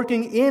power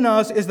working in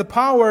us is the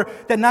power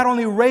that not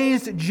only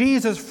raised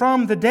Jesus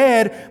from the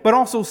dead, but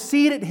also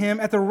seated him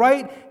at the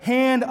right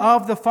hand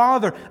of the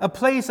Father, a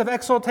place of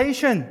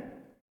exaltation.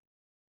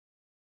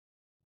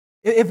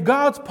 If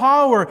God's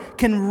power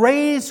can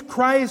raise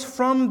Christ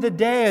from the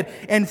dead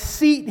and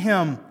seat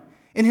him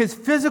in his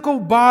physical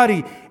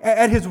body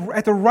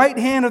at the right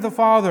hand of the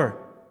Father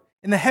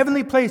in the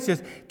heavenly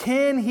places,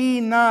 can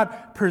he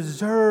not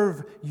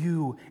preserve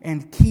you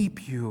and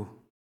keep you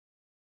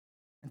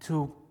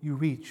until you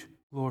reach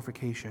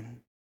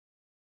glorification?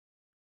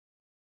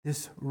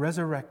 This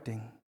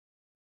resurrecting,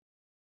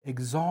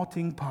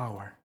 exalting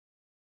power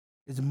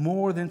is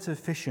more than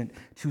sufficient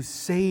to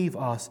save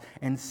us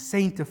and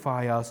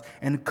sanctify us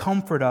and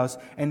comfort us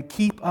and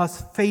keep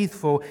us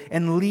faithful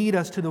and lead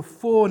us to the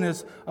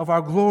fullness of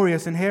our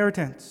glorious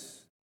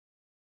inheritance.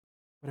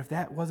 But if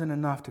that wasn't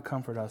enough to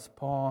comfort us,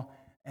 Paul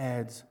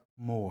adds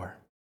more.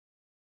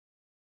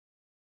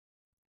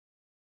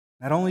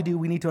 Not only do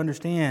we need to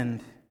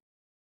understand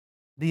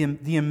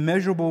the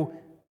immeasurable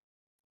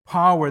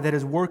power that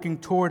is working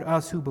toward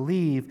us who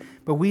believe,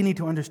 but we need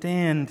to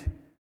understand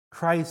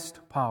Christ's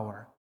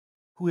power,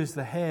 who is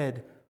the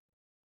head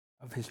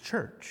of his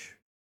church.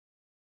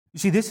 You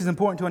see, this is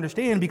important to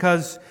understand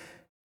because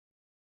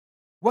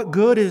what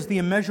good is the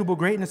immeasurable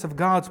greatness of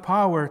God's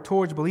power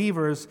towards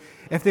believers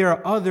if there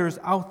are others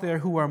out there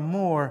who are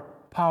more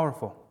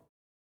powerful?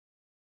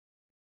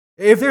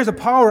 If there's a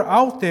power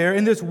out there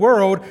in this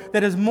world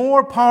that is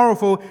more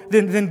powerful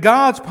than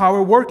God's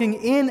power working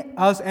in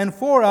us and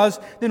for us,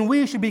 then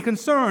we should be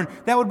concerned.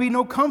 That would be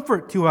no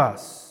comfort to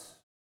us.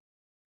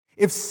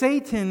 If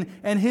Satan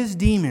and his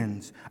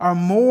demons are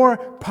more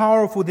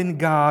powerful than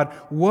God,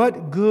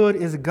 what good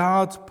is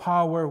God's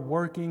power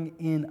working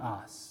in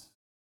us?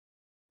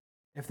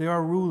 If there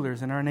are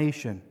rulers in our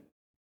nation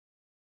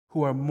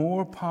who are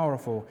more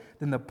powerful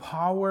than the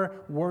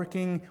power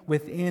working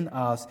within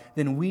us,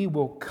 then we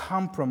will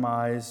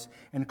compromise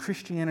and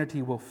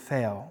Christianity will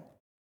fail.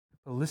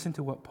 But listen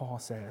to what Paul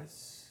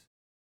says.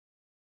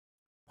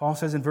 Paul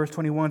says in verse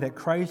 21 that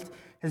Christ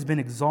has been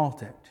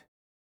exalted.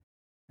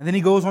 And then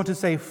he goes on to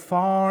say,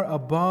 far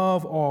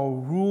above all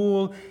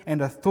rule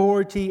and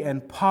authority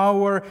and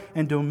power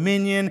and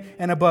dominion,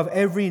 and above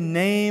every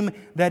name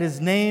that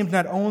is named,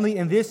 not only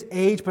in this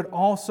age, but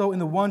also in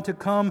the one to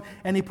come.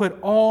 And he put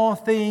all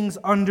things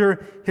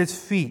under his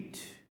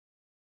feet.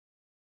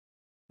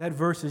 That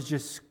verse is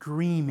just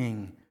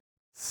screaming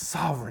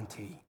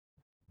sovereignty,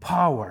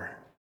 power.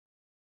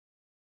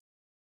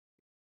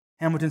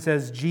 Hamilton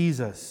says,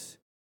 Jesus,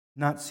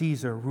 not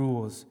Caesar,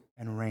 rules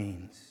and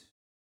reigns.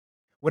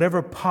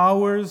 Whatever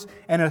powers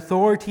and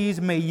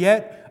authorities may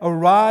yet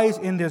arise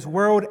in this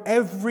world,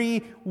 every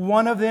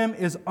one of them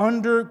is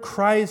under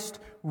Christ's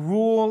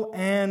rule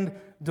and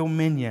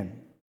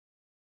dominion.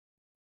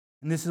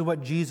 And this is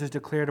what Jesus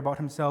declared about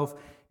himself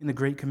in the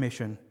Great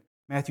Commission.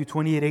 Matthew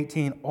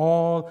 28:18,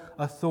 all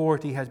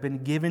authority has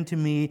been given to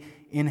me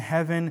in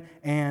heaven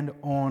and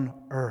on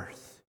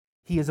earth.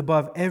 He is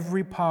above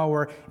every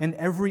power and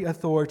every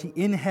authority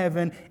in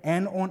heaven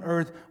and on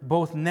earth,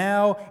 both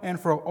now and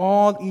for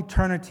all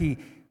eternity.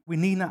 We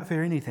need not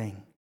fear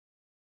anything.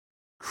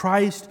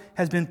 Christ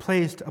has been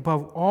placed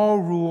above all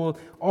rule,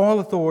 all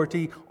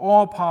authority,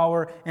 all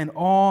power, and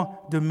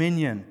all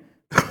dominion.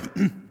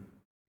 And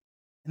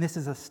this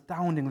is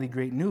astoundingly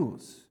great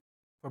news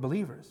for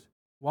believers.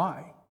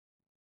 Why?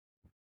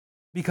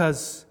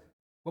 Because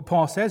what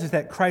Paul says is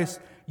that Christ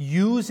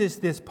uses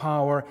this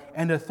power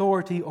and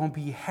authority on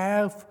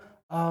behalf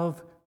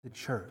of the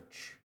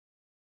church.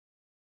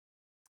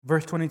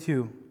 Verse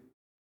 22,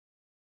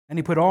 and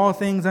he put all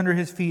things under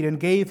his feet and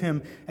gave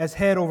him as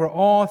head over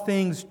all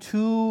things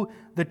to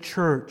the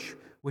church,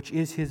 which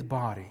is his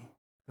body,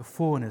 the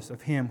fullness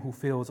of him who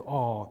fills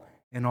all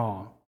in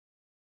all.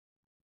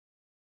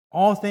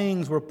 All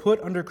things were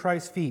put under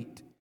Christ's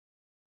feet,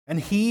 and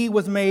he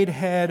was made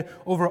head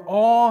over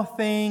all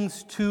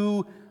things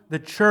to the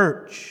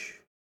church.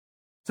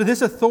 So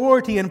this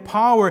authority and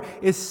power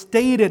is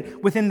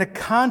stated within the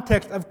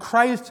context of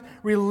Christ's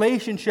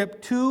relationship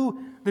to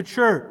the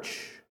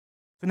church.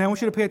 So now I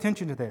want you to pay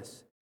attention to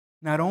this.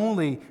 Not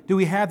only do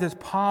we have this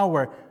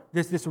power,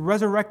 this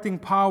resurrecting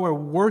power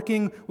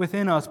working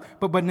within us,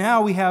 but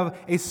now we have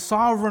a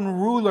sovereign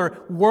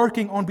ruler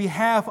working on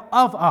behalf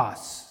of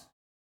us.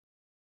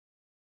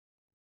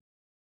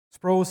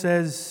 Sproul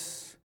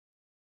says,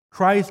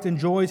 Christ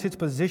enjoys his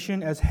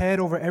position as head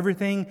over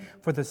everything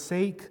for the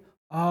sake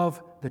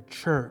of the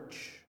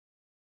church.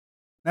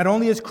 Not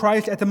only is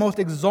Christ at the most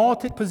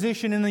exalted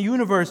position in the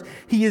universe,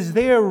 he is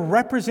there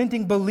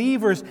representing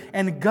believers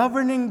and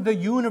governing the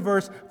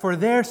universe for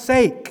their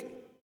sake.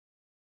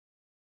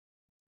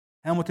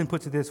 Hamilton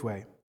puts it this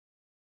way: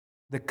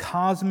 the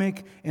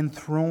cosmic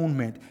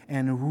enthronement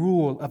and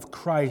rule of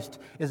Christ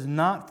is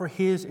not for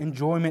his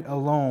enjoyment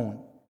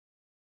alone.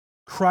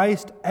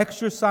 Christ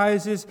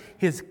exercises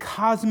his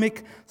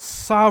cosmic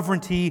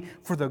sovereignty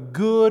for the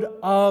good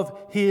of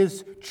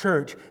his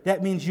church.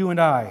 That means you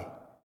and I.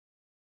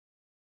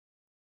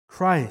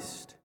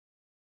 Christ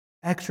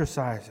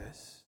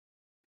exercises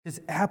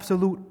his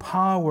absolute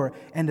power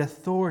and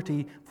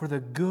authority for the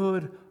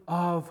good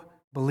of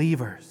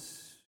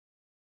believers.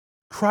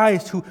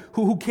 Christ,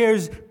 who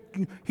cares,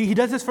 he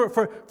does this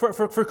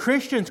for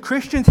Christians.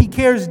 Christians he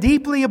cares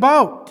deeply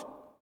about.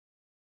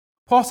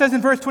 Paul says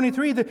in verse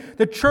 23 that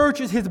the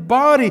church is his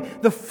body,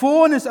 the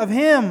fullness of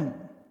him.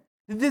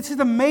 This is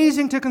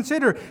amazing to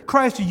consider.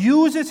 Christ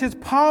uses his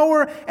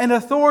power and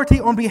authority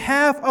on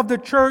behalf of the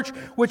church,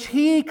 which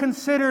he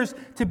considers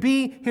to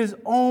be his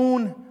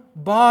own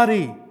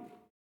body.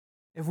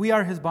 If we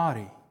are his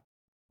body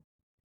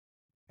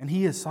and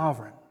he is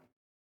sovereign,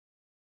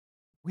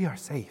 we are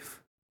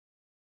safe.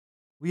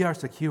 We are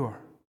secure.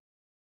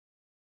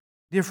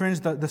 Dear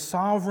friends, the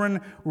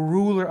sovereign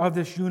ruler of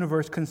this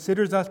universe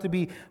considers us to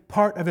be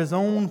part of his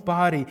own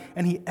body,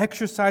 and he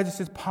exercises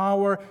his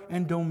power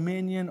and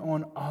dominion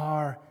on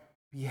our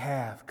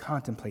behalf.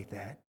 Contemplate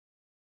that.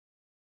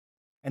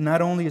 And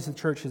not only is the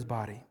church his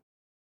body,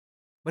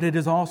 but it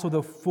is also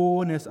the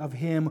fullness of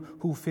him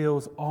who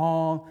fills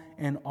all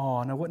in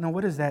all. Now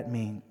what does that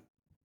mean?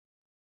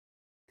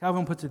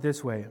 Calvin puts it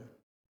this way.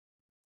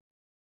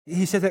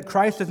 He says that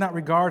Christ does not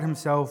regard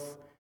himself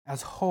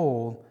as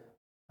whole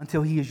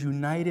until he is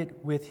united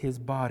with his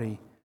body,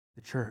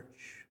 the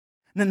church.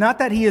 Not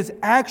that he is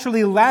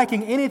actually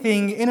lacking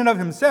anything in and of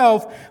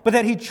himself, but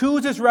that he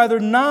chooses rather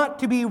not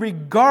to be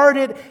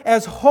regarded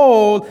as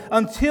whole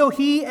until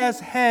he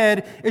as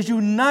head is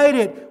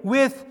united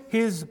with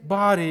his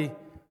body,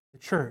 the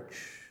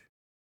church.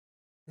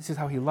 This is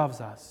how he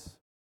loves us,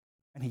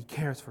 and he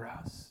cares for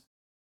us.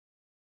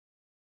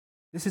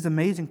 This is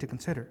amazing to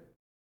consider.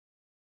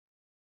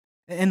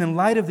 And in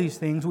light of these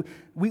things,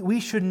 we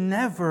should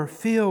never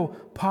feel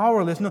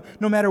powerless,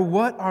 no matter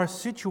what our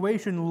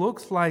situation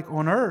looks like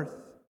on earth.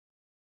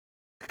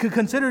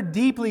 Consider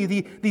deeply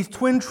these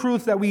twin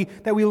truths that we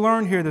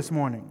learned here this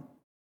morning.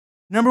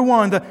 Number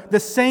one, the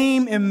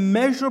same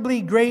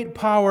immeasurably great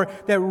power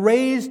that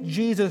raised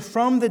Jesus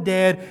from the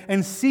dead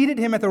and seated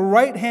him at the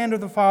right hand of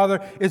the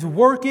Father is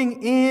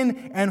working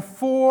in and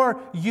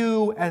for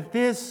you at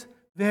this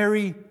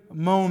very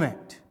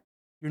moment.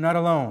 You're not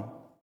alone.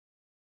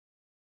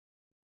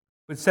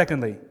 But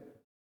secondly,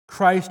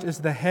 Christ is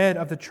the head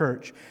of the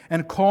church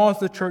and calls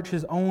the church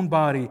his own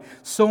body,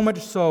 so much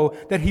so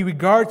that he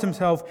regards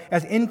himself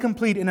as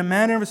incomplete in a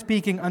manner of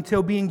speaking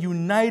until being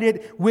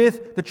united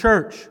with the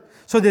church.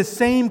 So this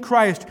same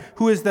Christ,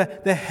 who is the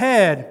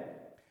head,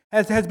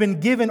 has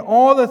been given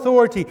all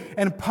authority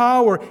and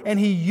power, and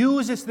he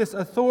uses this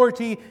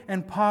authority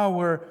and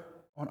power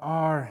on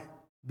our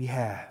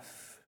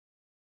behalf.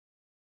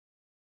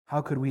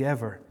 How could we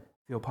ever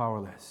feel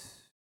powerless?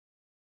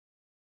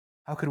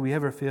 How could we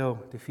ever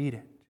feel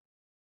defeated?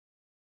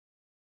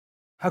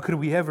 How could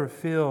we ever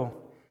feel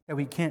that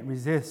we can't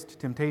resist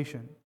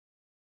temptation?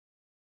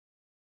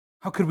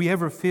 How could we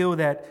ever feel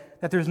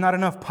that there's not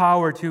enough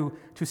power to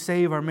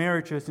save our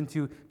marriages and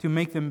to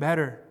make them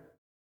better?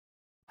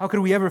 How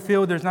could we ever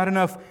feel there's not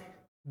enough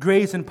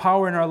grace and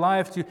power in our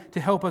lives to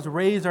help us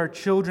raise our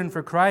children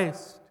for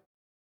Christ?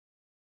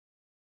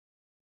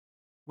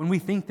 When we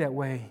think that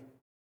way,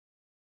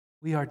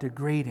 we are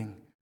degrading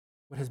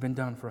what has been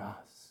done for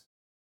us.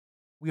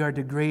 We are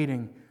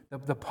degrading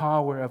the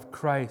power of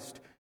Christ,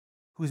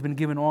 who's been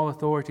given all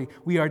authority.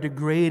 We are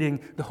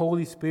degrading the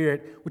Holy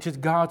Spirit, which is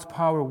God's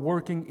power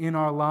working in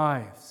our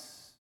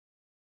lives,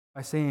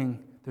 by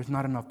saying there's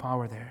not enough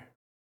power there.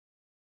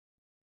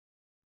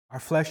 Our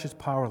flesh is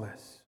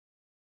powerless.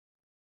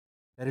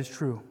 That is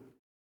true.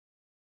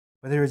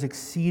 But there is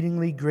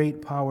exceedingly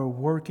great power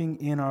working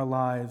in our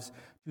lives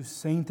to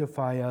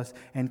sanctify us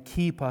and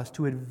keep us,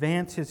 to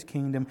advance His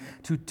kingdom,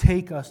 to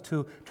take us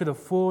to the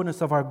fullness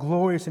of our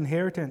glorious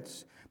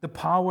inheritance. The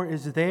power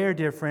is there,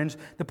 dear friends.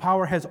 The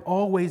power has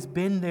always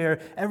been there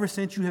ever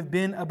since you have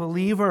been a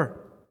believer.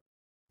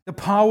 The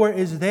power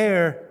is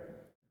there.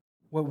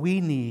 What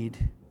we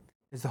need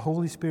is the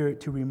Holy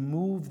Spirit to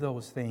remove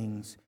those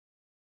things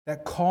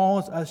that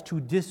cause us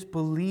to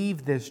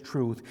disbelieve this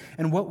truth.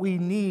 And what we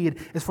need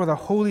is for the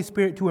Holy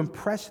Spirit to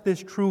impress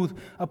this truth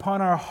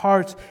upon our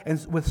hearts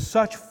and with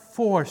such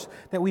force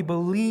that we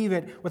believe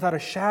it without a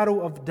shadow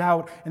of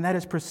doubt. And that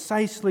is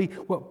precisely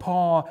what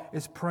Paul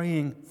is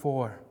praying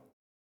for.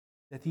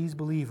 That these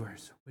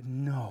believers would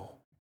know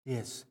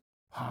this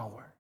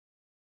power.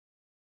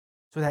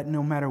 So that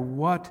no matter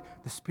what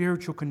the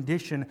spiritual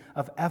condition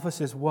of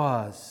Ephesus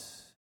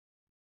was,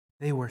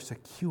 they were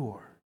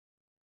secure.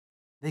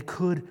 They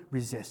could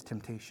resist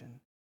temptation.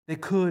 They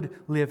could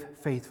live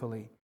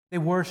faithfully. They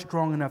were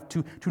strong enough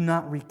to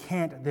not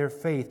recant their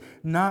faith,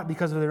 not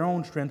because of their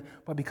own strength,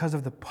 but because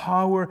of the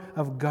power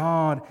of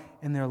God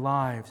in their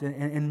lives.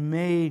 And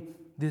may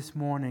this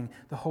morning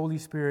the Holy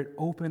Spirit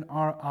open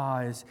our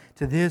eyes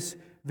to this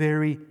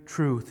very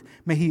truth.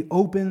 May He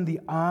open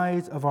the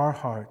eyes of our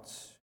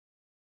hearts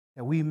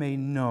that we may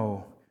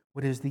know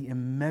what is the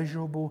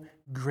immeasurable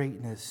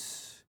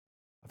greatness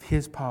of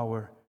His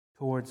power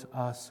towards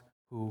us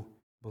who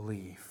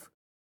believe.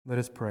 Let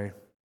us pray.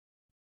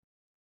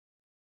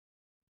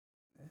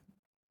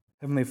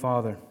 Heavenly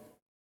Father,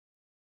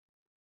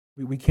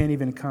 we can't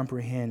even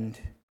comprehend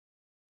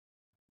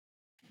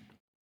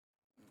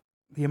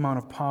the amount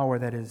of power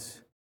that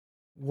is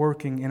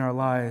working in our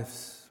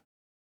lives.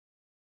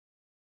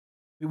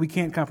 We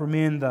can't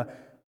comprehend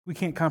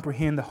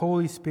the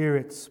Holy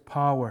Spirit's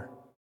power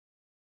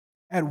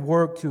at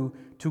work to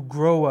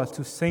grow us,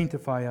 to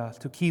sanctify us,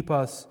 to keep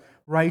us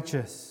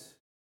righteous.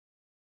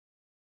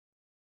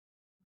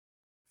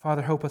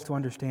 Father, help us to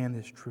understand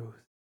this truth,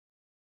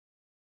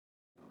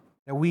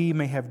 that we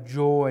may have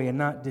joy and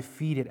not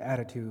defeated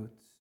attitudes.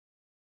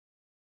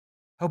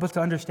 Help us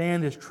to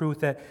understand this truth,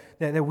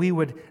 that we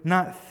would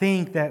not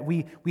think that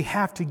we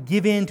have to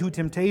give in to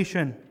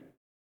temptation,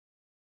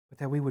 but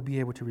that we would be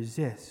able to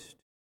resist.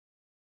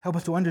 Help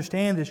us to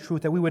understand this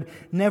truth, that we would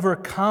never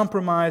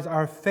compromise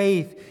our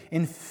faith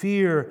in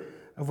fear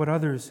of what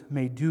others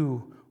may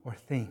do or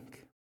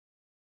think.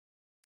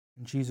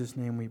 In Jesus'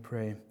 name we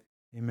pray.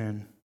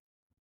 Amen.